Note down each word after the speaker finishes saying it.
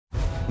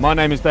My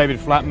name is David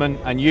Flatman,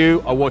 and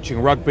you are watching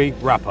Rugby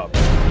Wrap Up.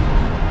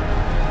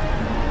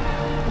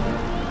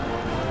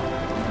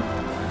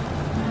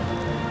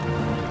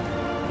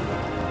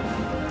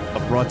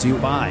 Brought to you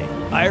by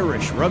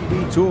Irish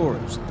Rugby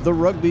Tours, the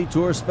Rugby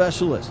Tour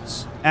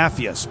specialists,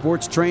 AFIA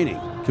Sports Training,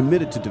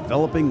 committed to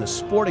developing the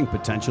sporting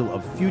potential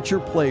of future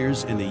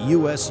players in the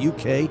US,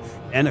 UK,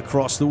 and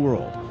across the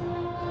world.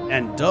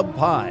 And Dub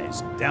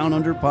Pies, Down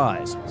Under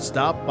Pies.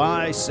 Stop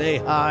by, say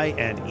hi,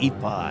 and eat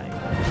pie.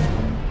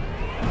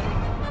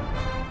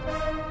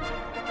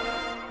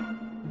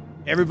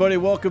 Everybody,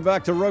 welcome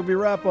back to Rugby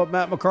Wrap-Up.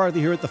 Matt McCarthy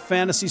here at the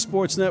Fantasy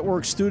Sports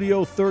Network,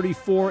 Studio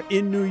 34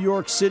 in New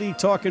York City,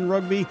 talking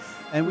rugby.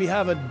 And we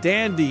have a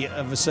dandy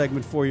of a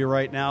segment for you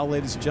right now,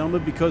 ladies and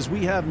gentlemen, because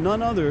we have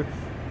none other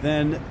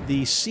than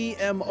the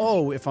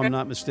CMO, if I'm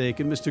not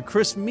mistaken, Mr.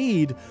 Chris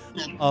Mead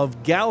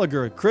of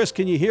Gallagher. Chris,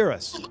 can you hear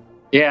us?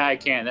 Yeah, I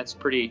can. That's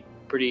pretty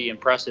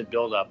impressive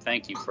build-up.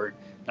 Thank you for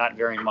not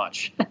very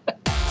much.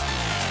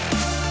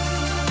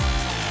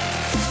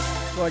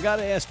 So I got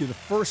to ask you, the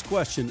first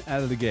question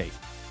out of the gate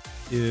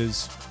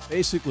is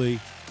basically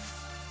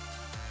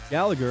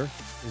Gallagher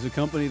is a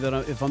company that,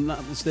 if I'm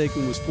not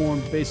mistaken, was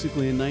formed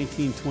basically in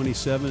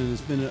 1927 and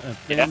has been a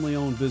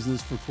family-owned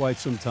business for quite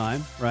some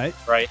time, right?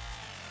 Right.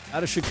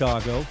 Out of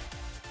Chicago.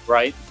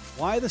 Right.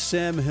 Why the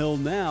Sam Hill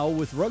now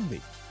with rugby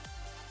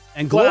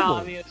and globally? Well,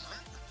 I mean, it's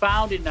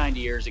founded 90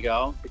 years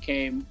ago,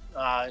 became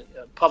a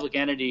public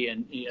entity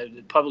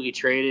and publicly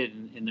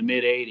traded in the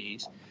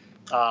mid-'80s.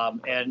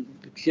 And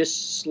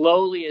just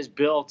slowly is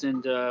built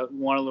into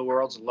one of the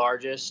world's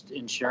largest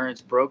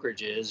insurance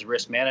brokerages,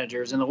 risk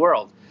managers in the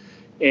world.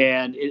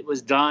 And it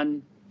was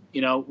done,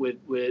 with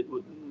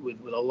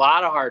a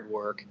lot of hard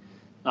work.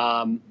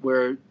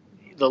 We're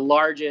the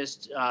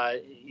largest,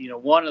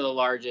 one of the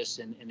largest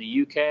in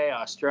the UK,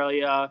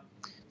 Australia,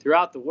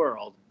 throughout the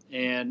world.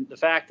 And the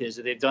fact is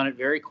that they've done it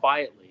very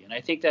quietly. And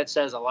I think that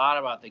says a lot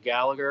about the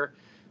Gallagher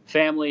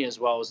family, as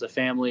well as the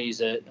families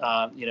that,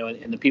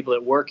 and the people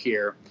that work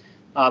here.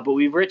 But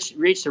we've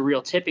reached a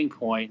real tipping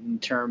point in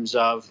terms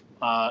of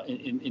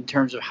in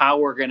terms of how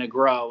we're going to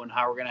grow and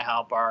how we're going to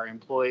help our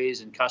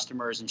employees and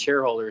customers and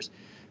shareholders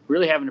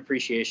really have an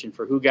appreciation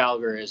for who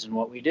Gallagher is and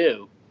what we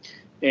do.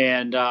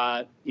 And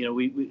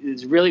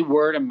it's really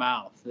word of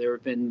mouth. There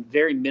have been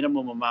very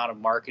minimum amount of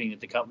marketing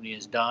that the company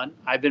has done.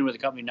 I've been with the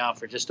company now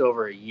for just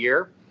over a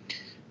year.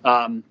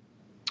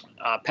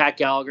 Pat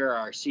Gallagher,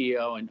 our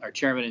CEO and our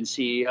chairman and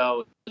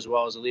CEO, as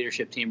well as the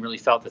leadership team, really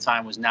felt the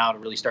time was now to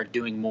really start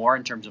doing more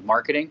in terms of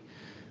marketing.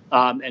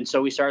 And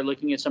so we started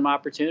looking at some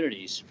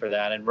opportunities for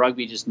that, and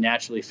rugby just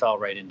naturally fell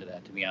right into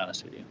that, to be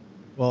honest with you.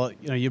 Well,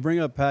 you bring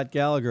up Pat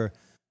Gallagher.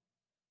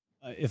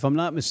 If I'm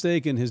not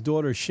mistaken, his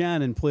daughter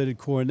Shannon played at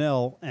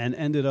Cornell and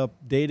ended up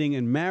dating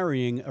and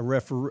marrying a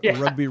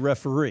rugby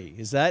referee.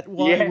 Is that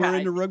why we're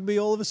into rugby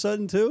all of a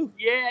sudden too?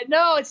 Yeah,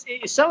 no,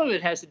 some of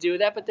it has to do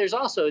with that, but there's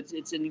also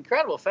it's an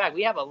incredible fact.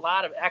 We have a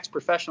lot of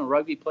ex-professional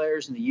rugby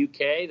players in the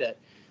UK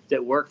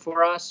that work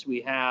for us.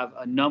 We have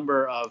a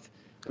number of.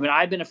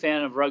 I've been a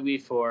fan of rugby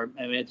for.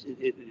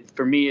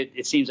 For me,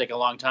 it seems like a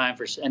long time.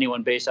 For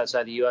anyone based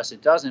outside the U.S.,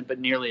 it doesn't, but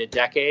nearly a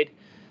decade.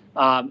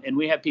 And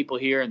we have people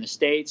here in the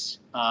States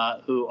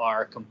who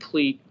are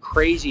complete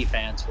crazy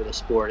fans for the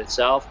sport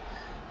itself.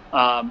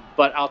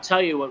 But I'll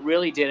tell you what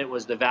really did it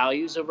was the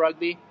values of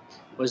rugby,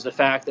 was the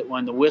fact that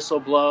when the whistle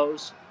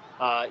blows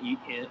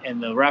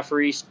and the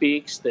referee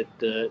speaks, that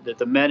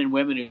the men and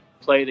women who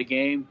play the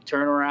game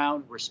turn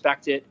around,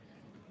 respect it,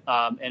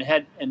 and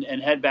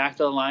head back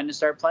to the line and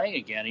start playing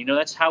again.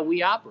 That's how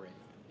we operate.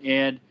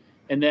 And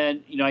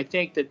then, I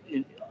think that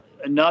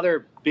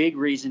another big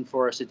reason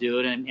for us to do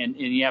it,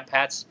 and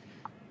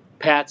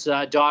Pat's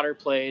daughter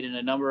played, and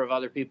a number of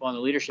other people on the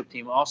leadership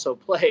team also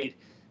played.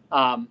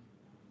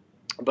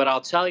 But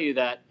I'll tell you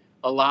that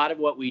a lot of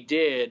what we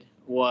did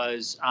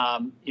was,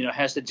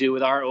 has to do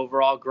with our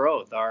overall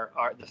growth,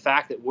 the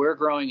fact that we're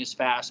growing as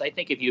fast. I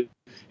think if you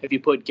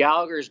put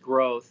Gallagher's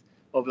growth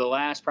over the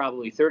last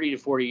probably 30 to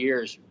 40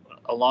 years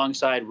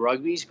alongside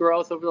rugby's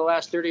growth over the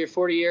last 30 or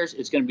 40 years,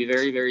 it's going to be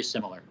very, very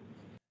similar.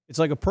 It's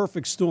like a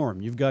perfect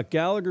storm. You've got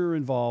Gallagher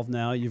involved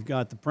now. You've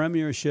got the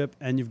Premiership,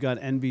 and you've got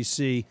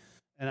NBC.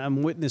 And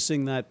I'm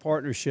witnessing that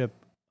partnership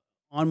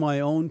on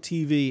my own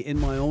TV in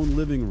my own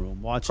living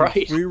room, watching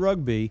free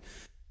rugby.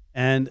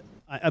 And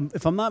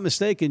if I'm not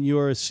mistaken,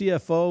 your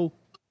CFO,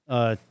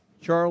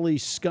 Charlie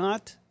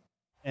Scott,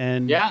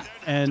 and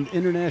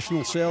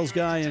international sales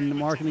guy and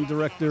marketing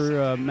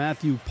director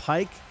Matthew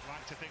Pike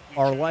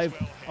are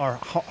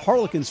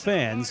Harlequins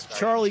fans.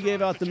 Charlie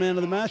gave out the Man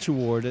of the Match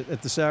award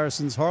at the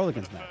Saracens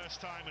Harlequins match.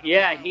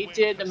 Yeah, he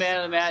did the Man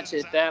of the Match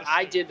at that.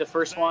 I did the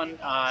first one,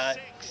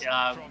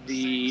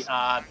 the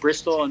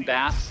Bristol and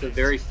Bath, the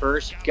very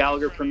first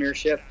Gallagher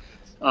Premiership.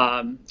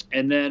 And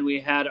then we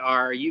had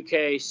our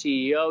UK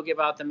CEO give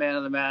out the Man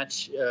of the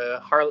Match.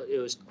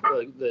 It was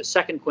the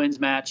second Quins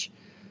match.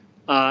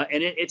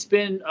 And it's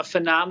been a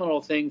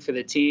phenomenal thing for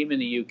the team in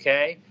the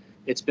UK.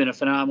 It's been a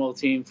phenomenal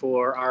thing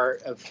for our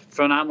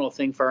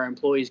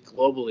employees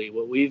globally.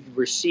 What we've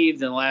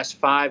received in the last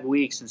 5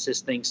 weeks since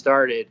this thing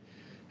started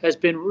has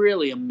been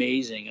really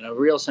amazing, and a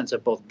real sense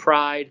of both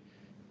pride.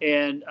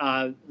 And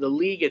the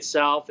league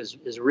itself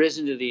has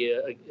risen to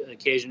the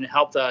occasion and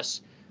helped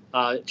us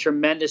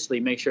tremendously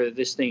make sure that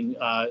this thing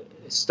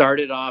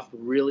started off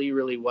really,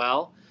 really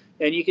well.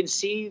 And you can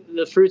see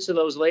the fruits of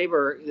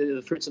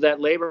that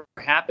labor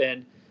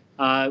happen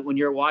when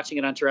you're watching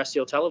it on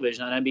terrestrial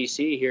television on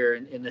NBC here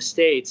in the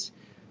States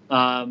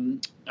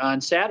on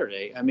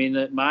Saturday. I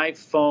mean, my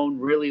phone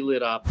really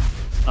lit up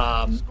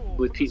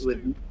with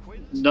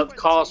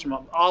calls from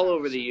all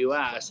over the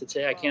U.S. that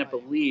say, "I can't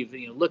believe,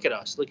 look at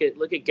us, look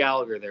at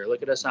Gallagher there,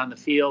 look at us on the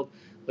field,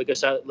 look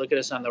at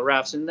us on the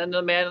refs." And then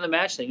the man of the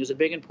match thing is a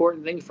big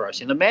important thing for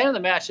us. And the man of the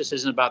match just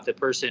isn't about the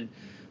person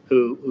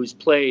who's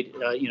played,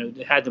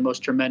 had the most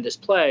tremendous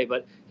play,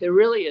 but it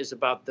really is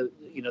about the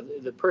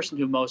person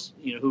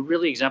who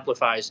really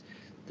exemplifies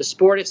the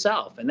sport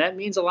itself, and that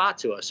means a lot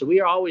to us. So we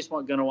are always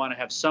going to want to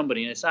have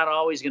somebody, and it's not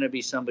always going to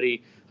be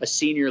somebody, a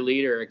senior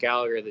leader at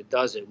Gallagher, that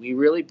does it. We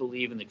really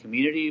believe in the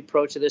community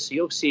approach to this. So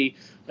you'll see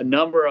a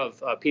number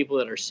of people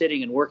that are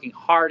sitting and working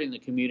hard in the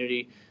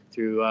community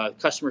through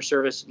customer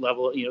service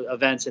level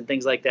events and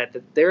things like that,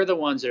 that they're the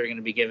ones that are going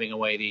to be giving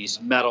away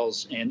these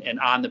medals and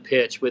on the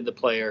pitch with the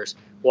players,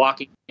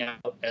 walking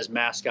out as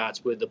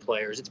mascots with the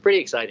players. It's pretty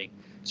exciting.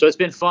 So it's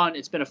been fun.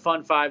 It's been a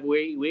fun 5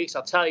 weeks.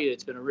 I'll tell you,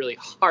 it's been a really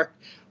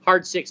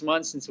hard 6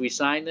 months since we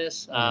signed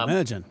this.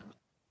 Imagine.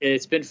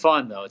 It's been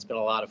fun, though. It's been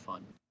a lot of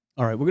fun.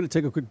 All right, we're going to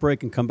take a quick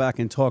break and come back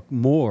and talk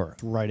more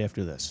right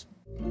after this.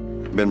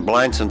 Been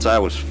blind since I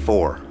was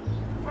 4.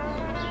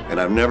 And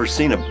I've never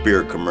seen a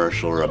beer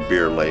commercial or a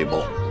beer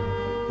label.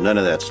 None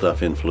of that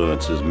stuff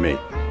influences me.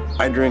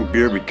 I drink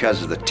beer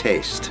because of the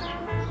taste.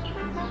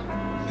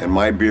 And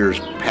my beer is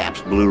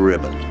Pabst Blue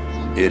Ribbon.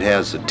 It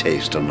has the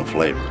taste and the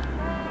flavor.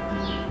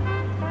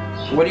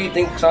 What do you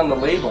think's on the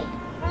label?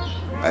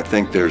 I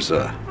think there's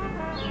a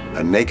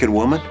naked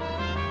woman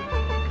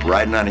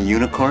riding on a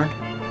unicorn,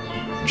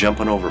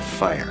 jumping over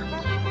fire.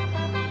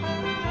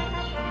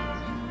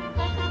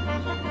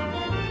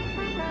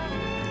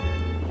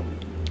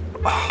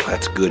 Oh,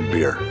 that's good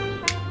beer.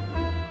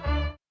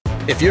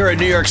 If you're in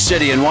New York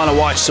City and want to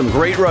watch some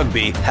great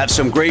rugby, have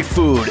some great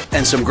food,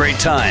 and some great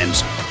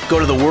times, go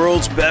to the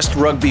world's best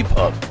rugby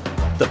pub,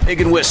 the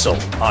Pig and Whistle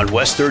on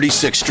West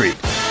 36th Street.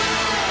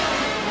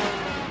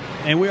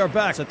 And we are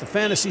back at the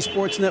Fantasy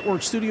Sports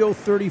Network Studio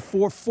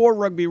 34 for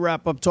Rugby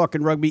Wrap-Up,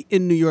 talking rugby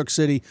in New York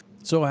City.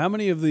 So how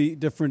many of the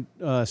different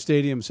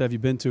stadiums have you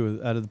been to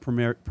out of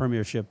the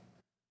Premiership?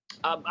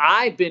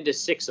 I've been to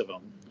 6 of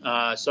them.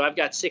 So I've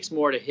got 6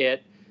 more to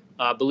hit.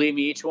 Believe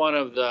me, each one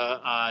of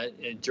the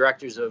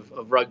directors of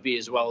rugby,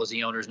 as well as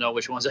the owners, know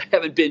which ones I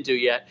haven't been to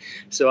yet.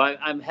 So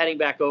I'm heading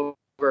back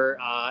over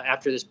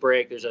after this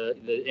break. There's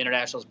the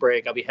internationals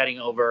break. I'll be heading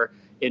over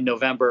in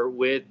November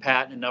with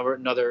Pat and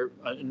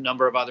a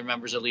number of other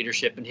members of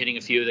leadership and hitting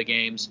a few of the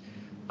games.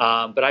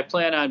 But I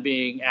plan on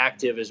being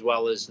active, as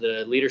well as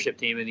the leadership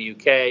team in the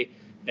UK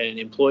and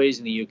employees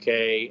in the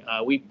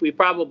UK. We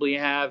probably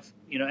have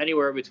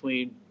anywhere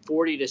between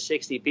 40 to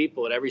 60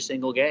 people at every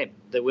single game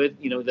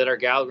that are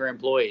Gallagher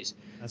employees.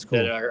 That's cool.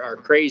 That are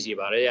crazy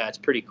about it. Yeah, it's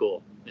pretty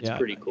cool. It's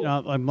pretty cool.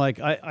 I'm like,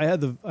 I had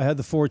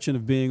the fortune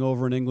of being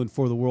over in England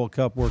for the World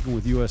Cup, working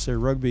with USA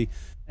Rugby,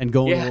 and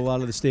going to a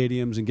lot of the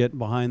stadiums and getting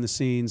behind the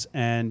scenes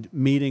and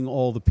meeting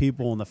all the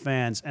people and the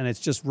fans, and it's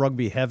just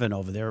rugby heaven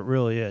over there. It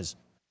really is.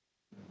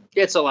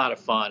 It's a lot of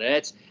fun.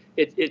 It's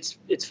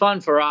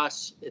fun for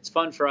us. It's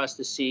fun for us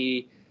to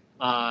see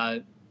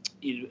something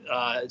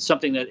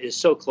that is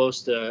so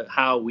close to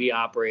how we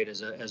operate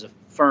as a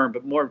firm.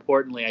 But more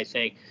importantly, I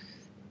think,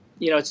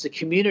 it's the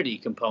community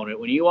component.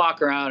 When you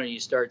walk around and you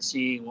start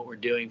seeing what we're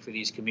doing for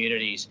these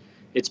communities,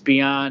 it's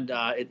beyond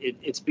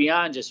it's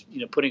beyond just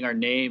putting our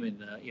name in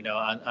the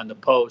on the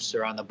posts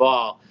or on the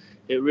ball.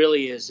 It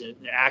really is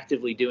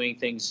actively doing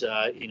things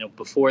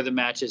before the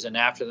matches and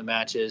after the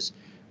matches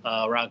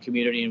around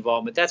community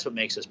involvement. That's what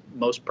makes us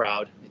most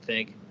proud, I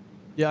think.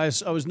 Yeah,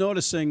 I was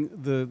noticing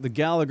the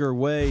Gallagher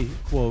Way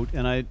quote,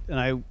 and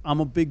I'm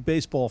a big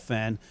baseball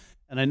fan,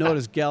 and I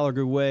noticed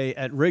Gallagher Way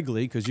at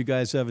Wrigley because you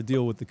guys have a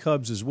deal with the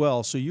Cubs as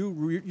well. So you're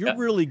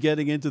really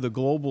getting into the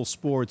global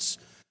sports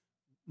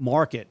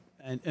market,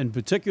 and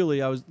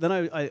particularly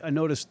I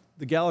noticed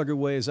the Gallagher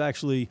Way is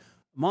actually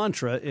a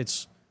mantra.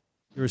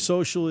 You're a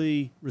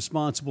socially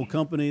responsible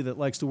company that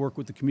likes to work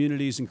with the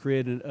communities and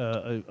create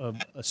a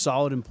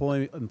solid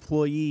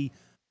employee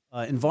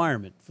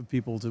environment for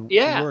people to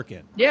work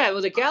in. Yeah,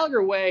 well, the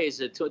Gallagher Way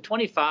is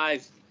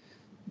 25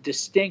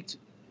 distinct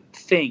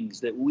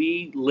things that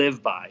we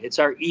live by. It's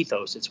our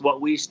ethos. It's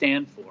what we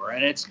stand for,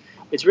 and it's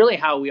really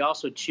how we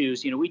also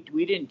choose.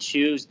 We didn't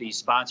choose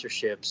these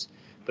sponsorships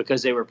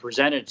because they were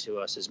presented to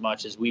us as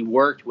much as we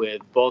worked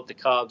with both the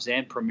Cubs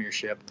and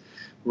Premiership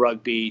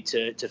Rugby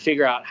to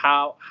figure out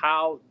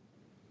how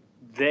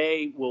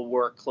they will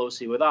work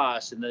closely with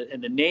us, and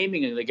the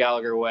naming of the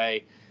Gallagher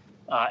Way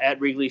at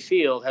Wrigley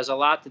Field has a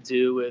lot to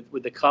do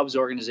with the Cubs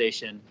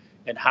organization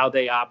and how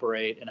they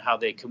operate and how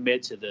they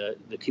commit to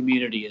the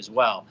community as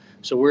well.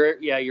 So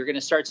you're going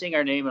to start seeing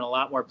our name in a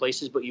lot more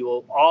places, but you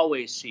will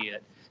always see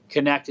it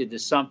connected to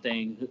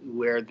something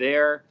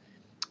where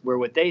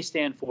what they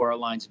stand for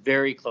aligns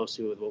very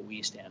closely with what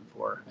we stand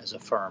for as a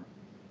firm.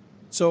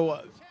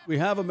 So we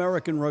have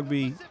American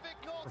rugby,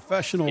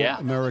 professional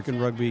American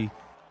rugby,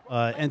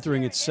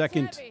 entering its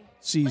second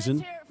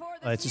season.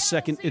 It's a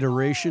second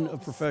iteration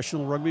of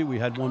professional rugby. We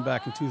had one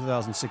back in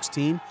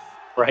 2016.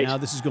 Right. Now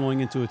this is going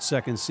into its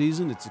second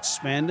season. It's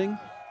expanding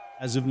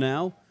as of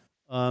now.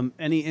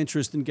 Any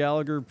interest in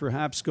Gallagher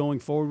perhaps going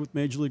forward with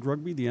Major League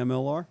Rugby, the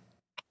MLR?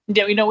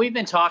 Yeah, we've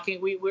been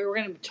talking. We were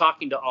going to be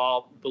talking to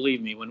all.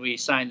 Believe me, when we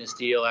signed this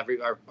deal,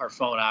 our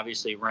phone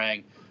obviously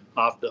rang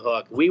off the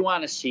hook. We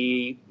want to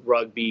see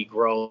rugby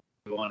grow.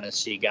 We want to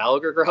see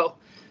Gallagher grow.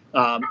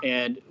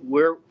 And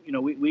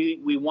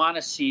we want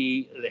to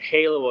see the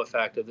halo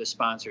effect of the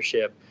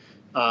sponsorship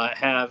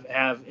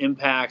have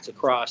impact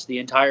across the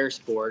entire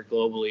sport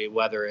globally,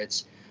 whether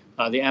it's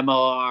the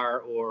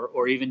MLR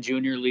or even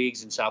junior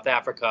leagues in South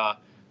Africa,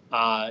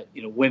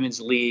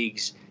 women's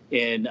leagues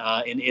in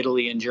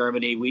Italy and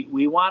Germany.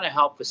 We want to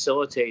help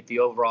facilitate the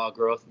overall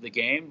growth of the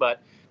game,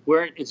 but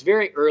it's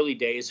very early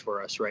days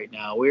for us right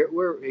now.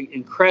 We're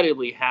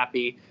incredibly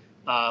happy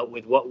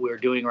with what we're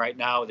doing right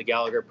now with the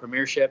Gallagher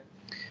Premiership.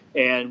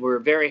 And we're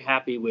very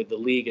happy with the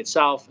league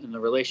itself and the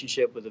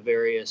relationship with the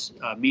various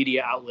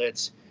media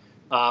outlets.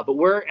 But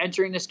we're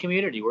entering this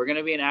community. We're going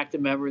to be an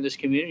active member of this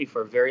community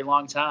for a very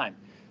long time.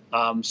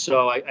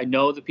 So I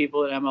know the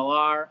people at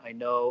MLR. I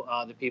know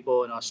the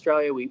people in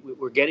Australia.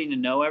 We're getting to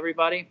know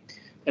everybody.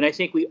 And I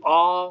think we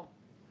all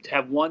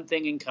have one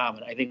thing in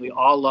common. I think we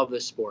all love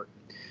this sport.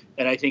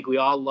 And I think we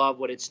all love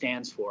what it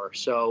stands for.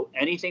 So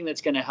anything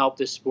that's going to help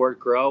this sport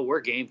grow, we're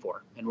game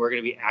for. And we're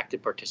going to be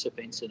active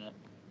participants in it.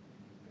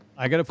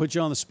 I got to put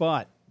you on the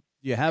spot.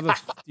 Do you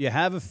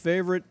have a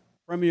favorite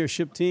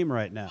Premiership team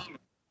right now?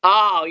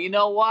 Oh, you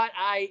know what?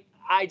 I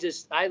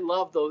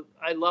love those.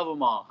 I love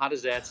them all. How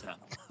does that sound?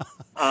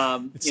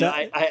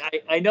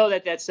 I know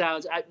that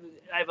sounds. I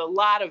have a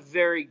lot of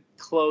very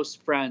close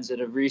friends that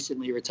have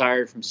recently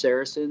retired from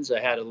Saracens. I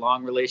had a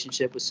long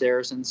relationship with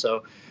Saracens,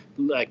 so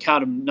I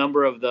count a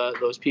number of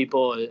those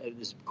people.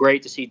 It's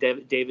great to see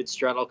David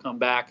Strettle come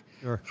back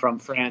from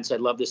France. I'd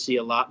love to see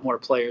a lot more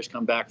players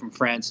come back from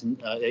France, and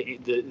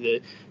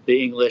the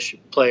English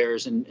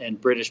players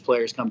and British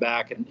players come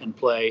back and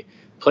play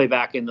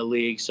back in the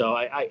league. So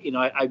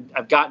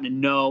I've gotten to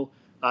know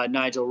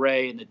Nigel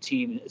Ray and the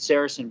team at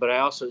Saracens, but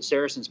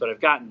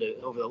I've gotten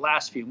to, over the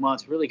last few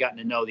months, really gotten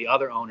to know the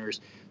other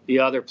owners, the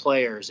other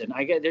players, and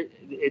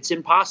it's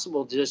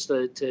impossible just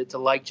to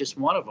like just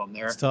one of them.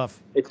 It's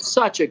tough. It's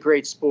such a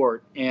great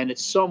sport, and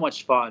it's so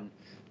much fun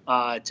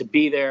to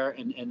be there,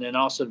 and then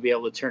also to be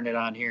able to turn it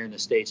on here in the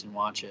States and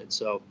watch it.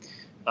 So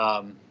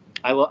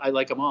I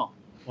like them all.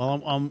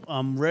 Well,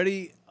 I'm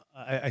ready.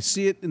 I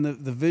see it in the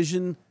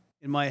vision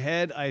in my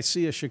head. I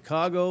see a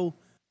Chicago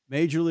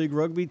Major League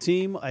Rugby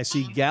team. I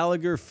see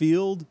Gallagher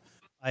Field.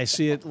 I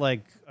see it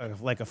like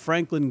a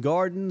Franklin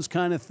Gardens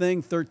kind of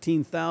thing,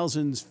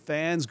 13,000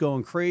 fans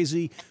going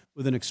crazy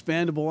with an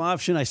expandable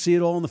option. I see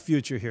it all in the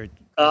future here.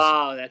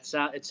 Oh, it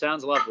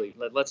sounds lovely.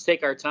 Let's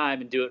take our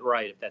time and do it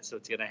right if that's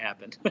what's going to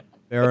happen.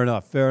 Fair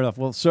enough.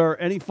 Well, sir,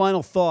 any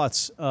final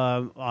thoughts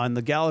on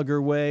the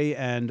Gallagher way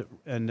and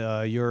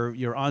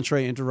your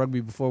entree into rugby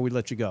before we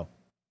let you go?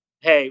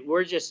 Hey,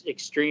 we're just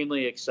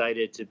extremely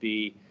excited to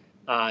be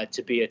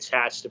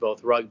attached to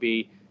both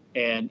rugby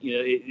and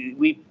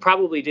we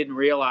probably didn't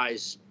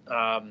realize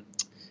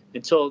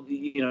until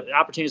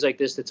opportunities like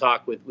this to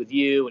talk with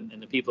you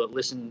and the people that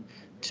listen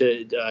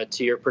to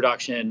your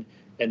production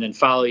and then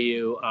follow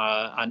you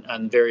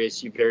on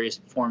various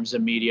forms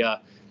of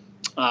media.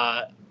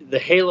 The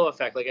halo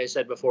effect, like I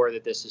said before,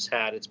 that this has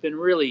had, it's been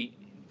really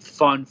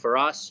fun for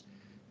us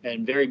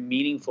and very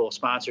meaningful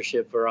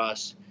sponsorship for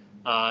us.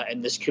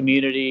 And this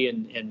community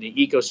and the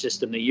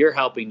ecosystem that you're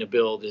helping to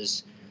build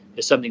is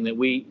something that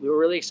we were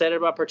really excited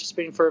about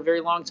participating for a very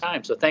long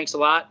time. So thanks a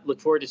lot. Look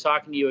forward to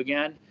talking to you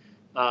again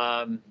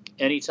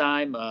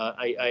anytime.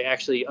 I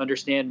actually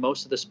understand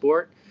most of the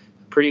sport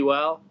pretty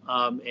well,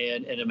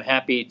 and I'm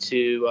happy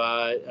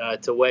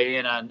to weigh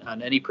in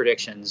on any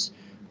predictions.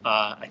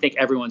 I think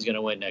everyone's going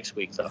to win next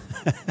week, though.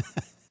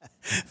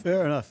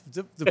 Fair enough.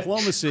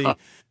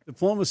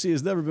 Diplomacy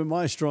has never been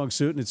my strong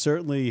suit, and it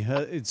certainly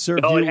it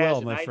served you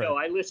well, my friend. I know.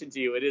 I listen to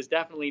you. It is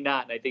definitely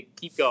not, and I think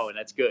keep going.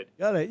 That's good.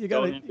 You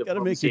got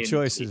to make your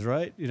choices,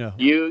 right?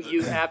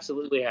 You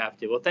absolutely have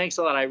to. Well, thanks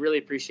a lot. I really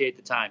appreciate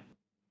the time.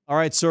 All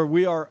right, sir.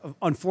 We are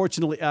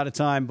unfortunately out of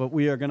time, but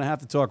we are going to have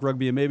to talk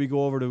rugby and maybe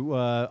go over to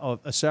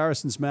a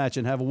Saracens match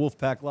and have a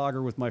Wolfpack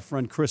lager with my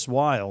friend Chris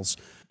Wiles.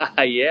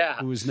 Yeah.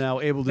 Who is now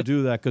able to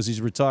do that because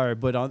he's retired.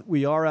 But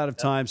we are out of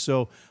time,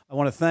 so I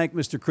want to thank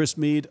Mr. Chris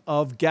Meade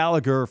of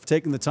Gallagher for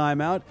taking the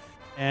time out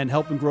and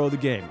helping grow the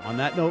game. On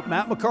that note,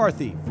 Matt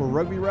McCarthy for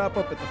Rugby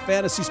Wrap-Up at the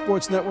Fantasy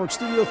Sports Network,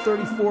 Studio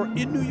 34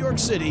 in New York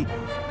City,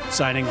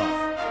 signing off.